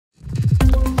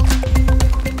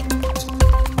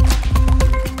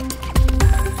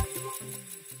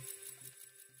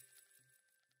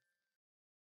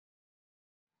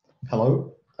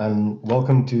Hello, and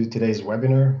welcome to today's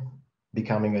webinar,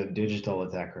 Becoming a Digital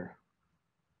Attacker.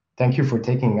 Thank you for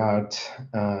taking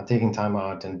time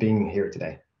out and being here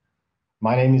today.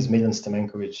 My name is Miljan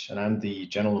Stamenkovic, and I'm the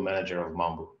General Manager of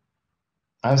Mambu.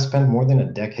 I've spent more than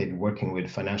a decade working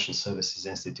with financial services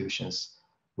institutions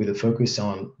with a focus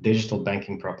on digital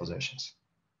banking propositions.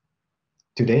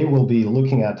 Today, we'll be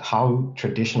looking at how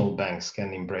traditional banks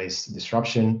can embrace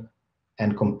disruption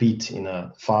and compete in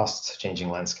a fast-changing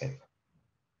landscape.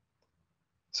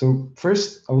 So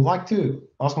first, I would like to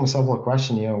ask myself a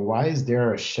question, why is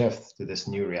there a shift to this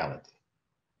new reality?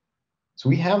 So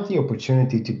we have the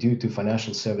opportunity to do to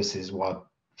financial services what,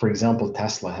 for example,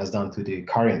 Tesla has done to the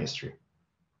car industry.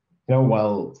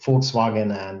 While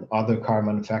Volkswagen and other car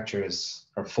manufacturers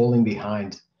are falling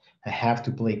behind and have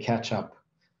to play catch up,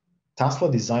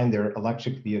 Tesla designed their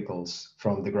electric vehicles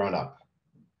from the ground up.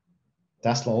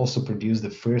 Tesla also produced the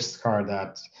first car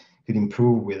that could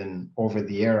improve with an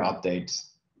over-the-air update,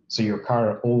 so your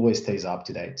car always stays up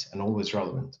to date and always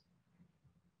relevant.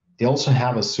 They also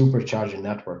have a supercharger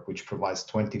network which provides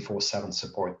 24/7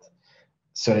 support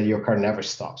so that your car never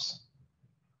stops.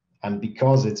 And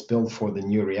because it's built for the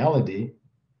new reality,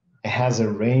 it has a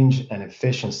range and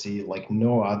efficiency like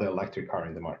no other electric car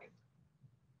in the market.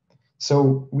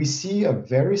 So we see a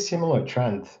very similar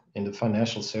trend in the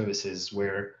financial services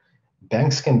where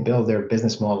banks can build their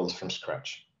business models from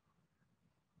scratch.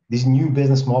 These new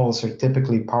business models are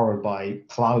typically powered by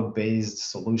cloud-based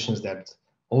solutions that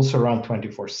also run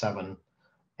 24/7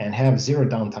 and have zero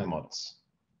downtime models.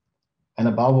 And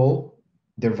above all,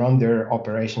 they run their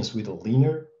operations with a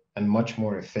leaner and much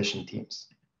more efficient teams.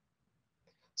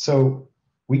 So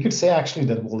we could say actually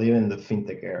that we live in the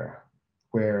Fintech era,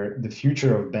 where the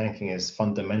future of banking is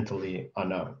fundamentally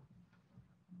unknown.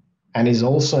 And is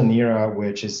also an era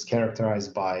which is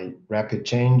characterized by rapid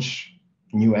change,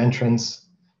 new entrants,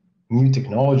 new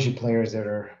technology players that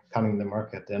are coming to the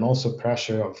market, and also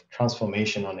pressure of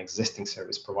transformation on existing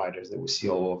service providers that we see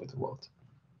all over the world.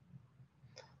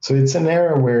 So it's an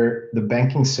era where the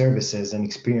banking services and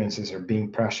experiences are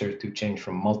being pressured to change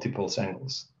from multiple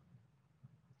angles.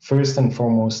 First and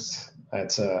foremost,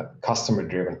 it's a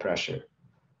customer-driven pressure,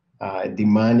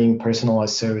 demanding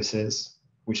personalized services,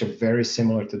 which are very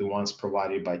similar to the ones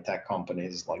provided by tech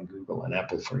companies like Google and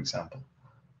Apple, for example.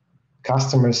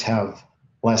 Customers have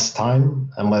less time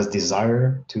and less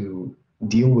desire to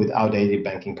deal with outdated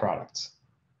banking products.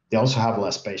 They also have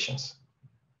less patience.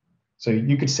 So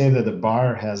you could say that the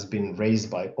bar has been raised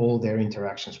by all their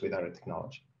interactions with other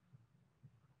technology.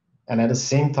 And at the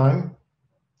same time,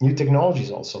 new technology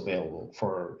is also available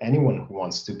for anyone who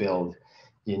wants to build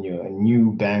a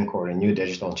new bank or a new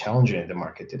digital challenger in the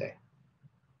market today.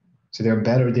 So there are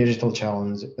better digital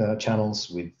channels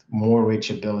with more rich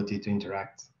ability to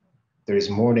interact. There is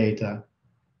more data,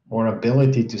 more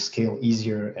ability to scale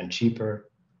easier and cheaper,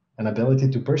 and ability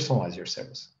to personalize your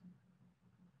service.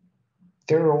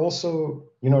 There are also,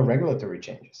 regulatory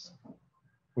changes,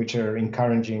 which are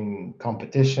encouraging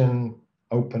competition,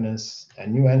 openness,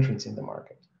 and new entrants in the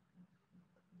market.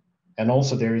 And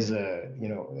also there is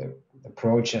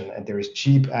approach and there is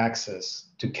cheap access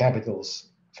to capitals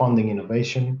funding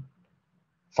innovation,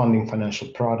 funding financial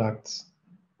products,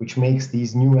 which makes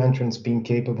these new entrants being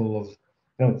capable of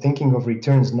thinking of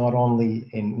returns not only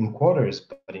in quarters,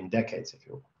 but in decades, if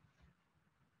you will.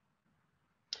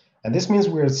 And this means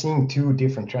we're seeing two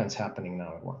different trends happening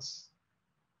now at once.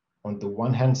 On the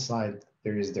one hand side,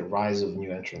 there is the rise of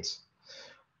new entrants.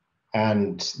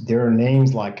 And there are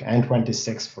names like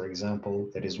N26, for example,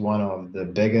 that is one of the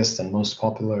biggest and most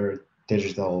popular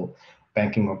digital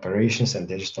banking operations and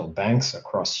digital banks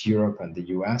across Europe and the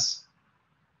US.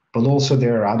 But also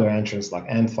there are other entrants like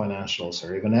Ant Financials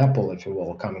or even Apple, if you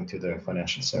will, coming to the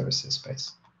financial services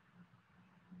space.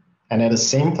 And at the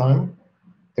same time,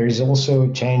 there is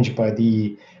also change by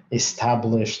the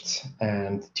established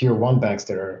and tier one banks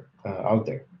that are out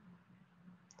there.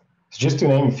 So just to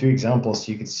name a few examples,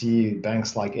 you could see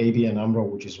banks like ABN AMRO,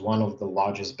 which is one of the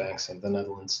largest banks in the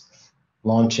Netherlands,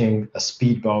 launching a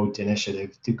speedboat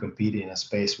initiative to compete in a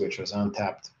space which was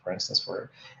untapped, for instance,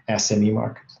 for SME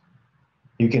market.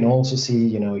 You can also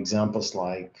see, examples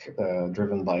like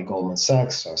driven by Goldman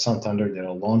Sachs or Santander that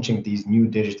are launching these new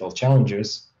digital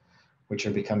challengers, which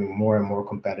are becoming more and more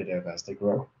competitive as they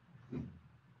grow.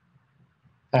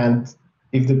 And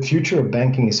if the future of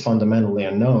banking is fundamentally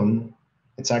unknown,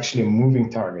 it's actually a moving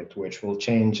target, which will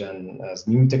change and as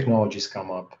new technologies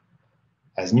come up,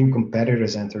 as new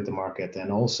competitors enter the market,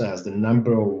 and also as the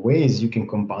number of ways you can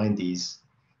combine these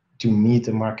to meet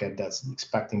a market that's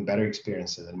expecting better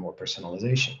experiences and more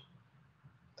personalization.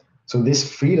 So this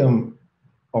freedom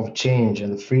of change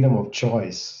and the freedom of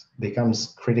choice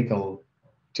becomes critical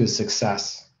to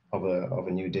success of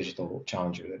a new digital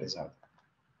challenger that is out there.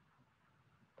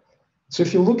 So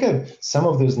if you look at some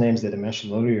of those names that I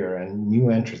mentioned earlier and new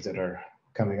entrants that are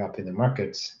coming up in the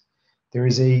markets, there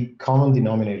is a common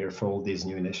denominator for all these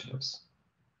new initiatives.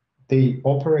 They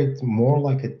operate more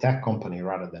like a tech company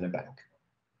rather than a bank.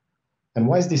 And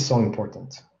why is this so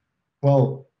important?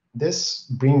 Well, this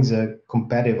brings a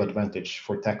competitive advantage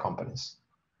for tech companies,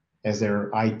 as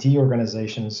their IT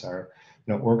organizations are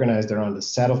organized around a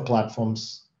set of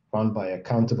platforms run by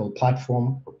accountable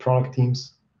platform or product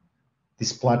teams.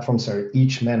 These platforms are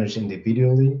each managed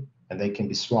individually, and they can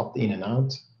be swapped in and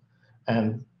out.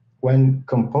 And when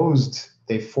composed,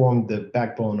 they form the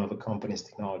backbone of a company's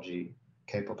technology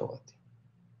capability.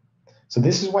 So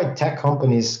this is why tech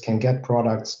companies can get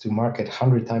products to market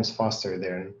 100 times faster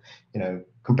than,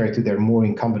 compared to their more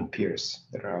incumbent peers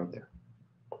that are out there.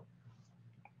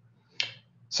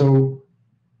 So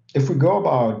if we go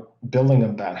about building a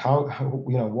bet,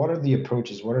 what are the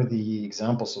approaches? What are the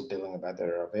examples of building a bet that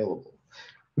are available?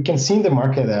 We can see in the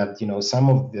market that some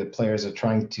of the players are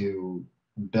trying to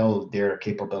build their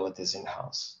capabilities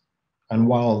in-house. And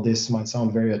while this might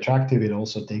sound very attractive, it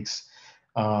also takes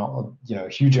a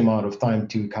huge amount of time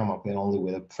to come up only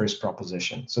with a first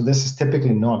proposition. So this is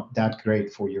typically not that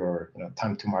great for your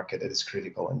time to market that is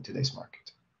critical in today's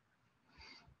market.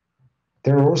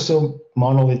 There are also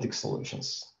monolithic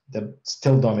solutions that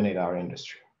still dominate our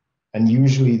industry. And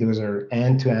usually those are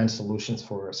end-to-end solutions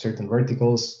for certain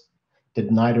verticals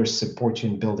that neither support you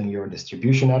in building your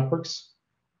distribution networks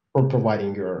or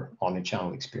providing your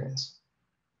omnichannel experience.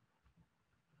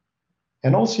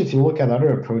 And also, if you look at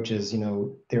other approaches,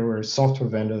 there were software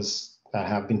vendors that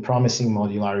have been promising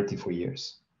modularity for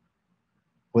years.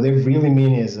 What they really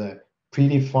mean is a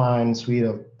predefined suite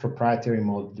of proprietary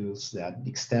modules that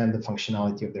extend the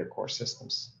functionality of their core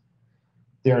systems.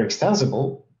 They are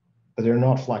extensible, but they're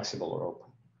not flexible or open.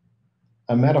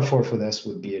 A metaphor for this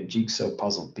would be a jigsaw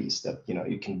puzzle piece that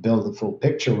you can build a full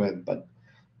picture with, but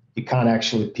you can't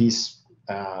actually piece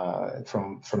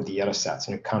from the other sets,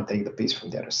 and you can't take the piece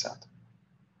from the other set.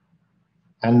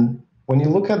 And when you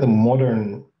look at the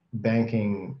modern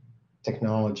banking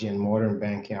technology and modern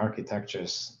banking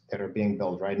architectures that are being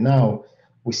built right now,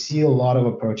 we see a lot of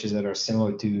approaches that are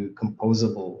similar to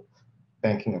composable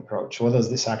banking approach. What does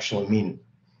this actually mean?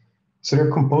 So they're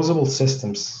composable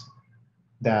systems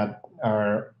that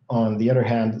are, on the other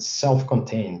hand,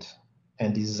 self-contained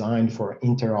and designed for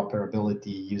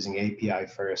interoperability using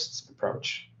API-first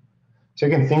approach. So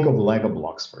you can think of Lego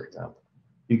blocks, for example.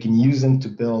 You can use them to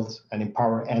build and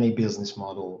empower any business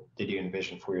model that you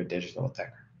envision for your digital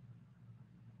attacker.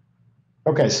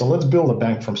 Okay, so let's build a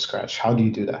bank from scratch. How do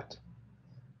you do that?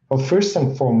 Well, first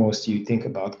and foremost, you think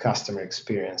about customer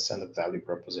experience and the value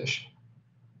proposition.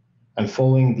 And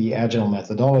following the agile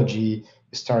methodology,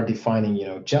 you start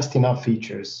defining, just enough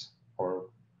features or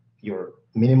your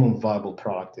minimum viable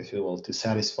product, if you will, to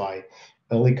satisfy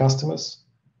early customers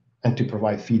and to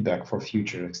provide feedback for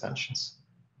future extensions.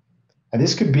 And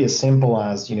this could be as simple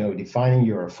as, defining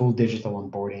your full digital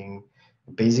onboarding,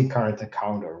 basic current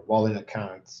account or wallet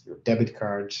account, your debit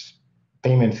cards,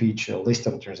 payment feature, list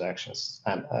of transactions,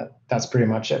 and that's pretty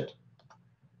much it.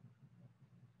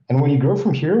 And when you grow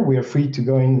from here, we are free to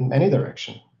go in any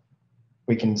direction.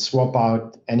 We can swap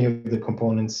out any of the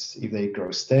components if they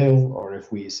grow stale or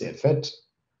if we see it fit.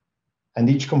 And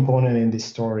each component in this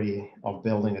story of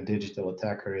building a digital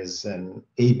attacker is an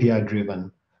API-driven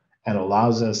and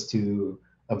allows us to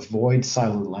avoid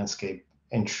siloed landscape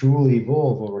and truly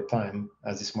evolve over time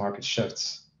as this market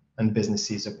shifts and business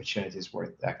sees opportunities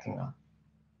worth acting on.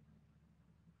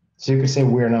 So you could say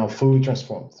we are now fully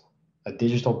transformed, a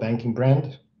digital banking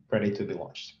brand ready to be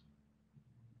launched.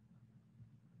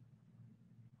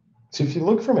 So if you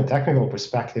look from a technical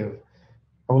perspective,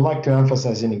 I would like to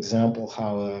emphasize an example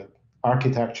how an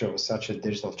architecture of such a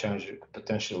digital challenger could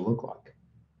potentially look like.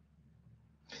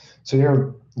 So there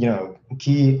are,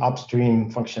 key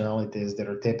upstream functionalities that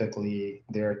are typically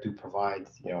there to provide,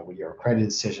 with your credit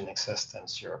decisioning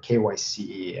systems, your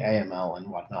KYC, AML, and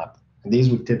whatnot. And these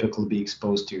would typically be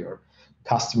exposed to your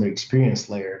customer experience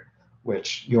layer,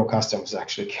 which your customers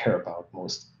actually care about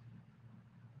most.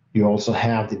 You also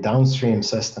have the downstream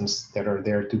systems that are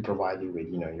there to provide you with,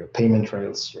 your payment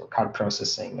rails, your card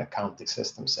processing, accounting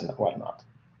systems, and whatnot.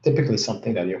 Typically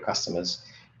something that your customers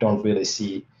don't really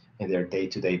see in their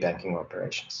day-to-day banking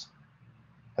operations.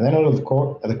 And then at the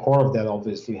core of that,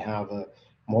 obviously, you have a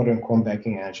modern core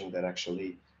banking engine that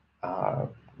actually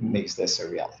makes this a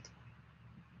reality.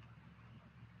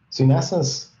 So in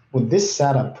essence, what this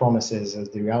setup promises is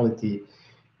the reality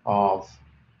of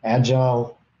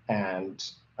agile and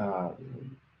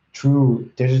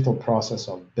true digital process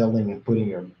of building and putting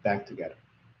your bank together.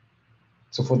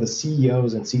 So for the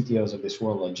CEOs and CTOs of this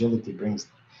world, agility brings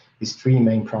these three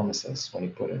main promises when you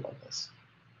put it like this.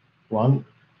 One,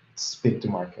 speed to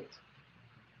market.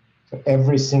 So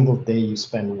every single day you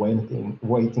spend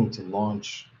waiting to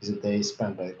launch is a day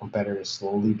spent by competitors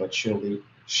slowly but surely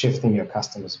shifting your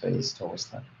customer base towards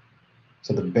that.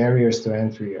 So the barriers to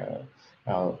entry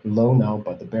are low now,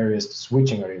 but the barriers to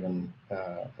switching are even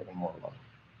more low.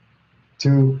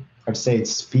 Two, I'd say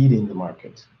it's speed in the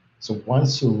market. So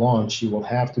once you launch, you will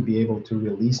have to be able to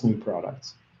release new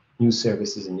products, new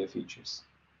services, and new features.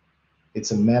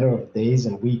 It's a matter of days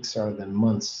and weeks rather than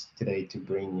months today to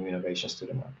bring new innovations to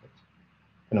the market.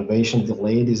 Innovation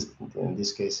delayed is, in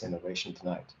this case, innovation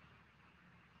denied.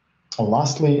 And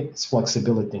lastly, it's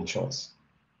flexibility and choice.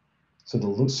 So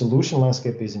the solution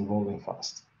landscape is evolving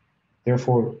fast.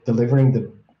 Therefore, delivering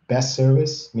the best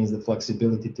service means the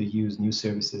flexibility to use new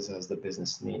services as the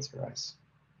business needs arise.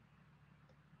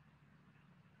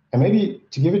 And maybe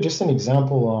to give you just an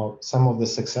example of some of the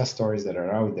success stories that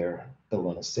are out there built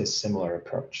on a similar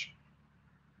approach.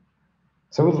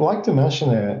 So I would like to mention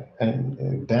a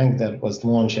bank that was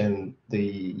launched in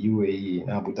the UAE in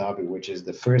Abu Dhabi, which is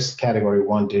the first Category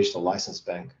 1 digital license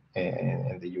bank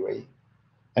in the UAE.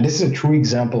 And this is a true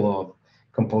example of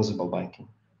composable banking.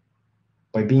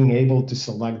 By being able to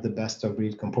select the best of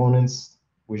breed components,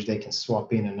 which they can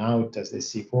swap in and out as they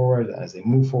see forward, as they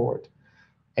move forward,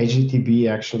 HDTB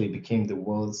actually became the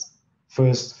world's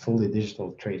first fully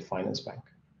digital trade finance bank.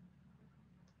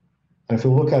 And if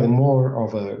you look at more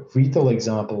of a retail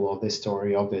example of this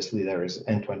story, obviously there is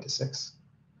N26.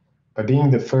 By being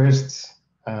the first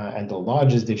and the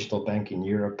largest digital bank in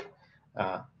Europe,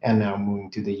 and now moving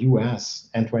to the US,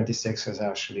 N26 has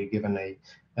actually given a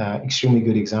extremely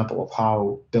good example of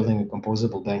how building a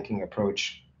composable banking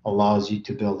approach allows you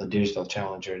to build a digital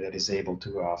challenger that is able to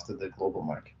go after the global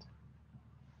market.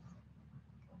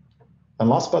 And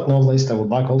last but not least, I would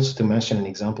like also to mention an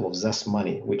example of Zest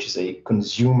Money, which is a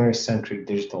consumer-centric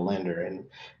digital lender in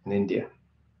India.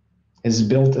 It's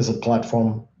built as a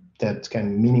platform that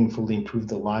can meaningfully improve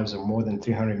the lives of more than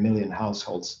 300 million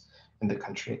households in the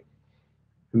country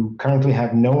who currently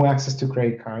have no access to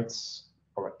credit cards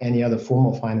or any other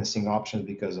formal financing options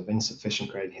because of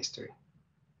insufficient credit history.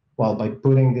 Well, by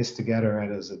putting this together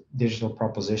as a digital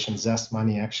proposition, Zest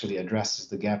Money actually addresses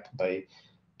the gap by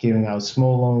giving out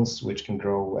small loans, which can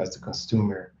grow as the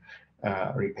consumer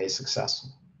repays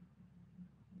successfully.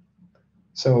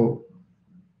 So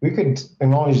we could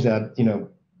acknowledge that,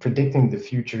 predicting the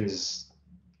future is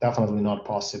definitely not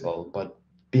possible, but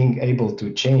being able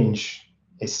to change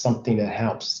is something that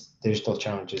helps digital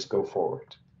challenges go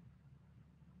forward.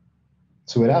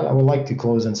 So with that, I would like to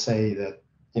close and say that,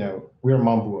 we're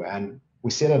Mambu and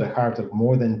we sit at the heart of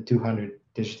more than 200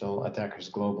 digital attackers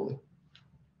globally.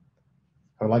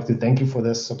 I would like to thank you for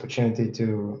this opportunity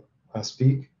to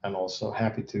speak and also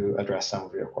happy to address some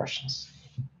of your questions.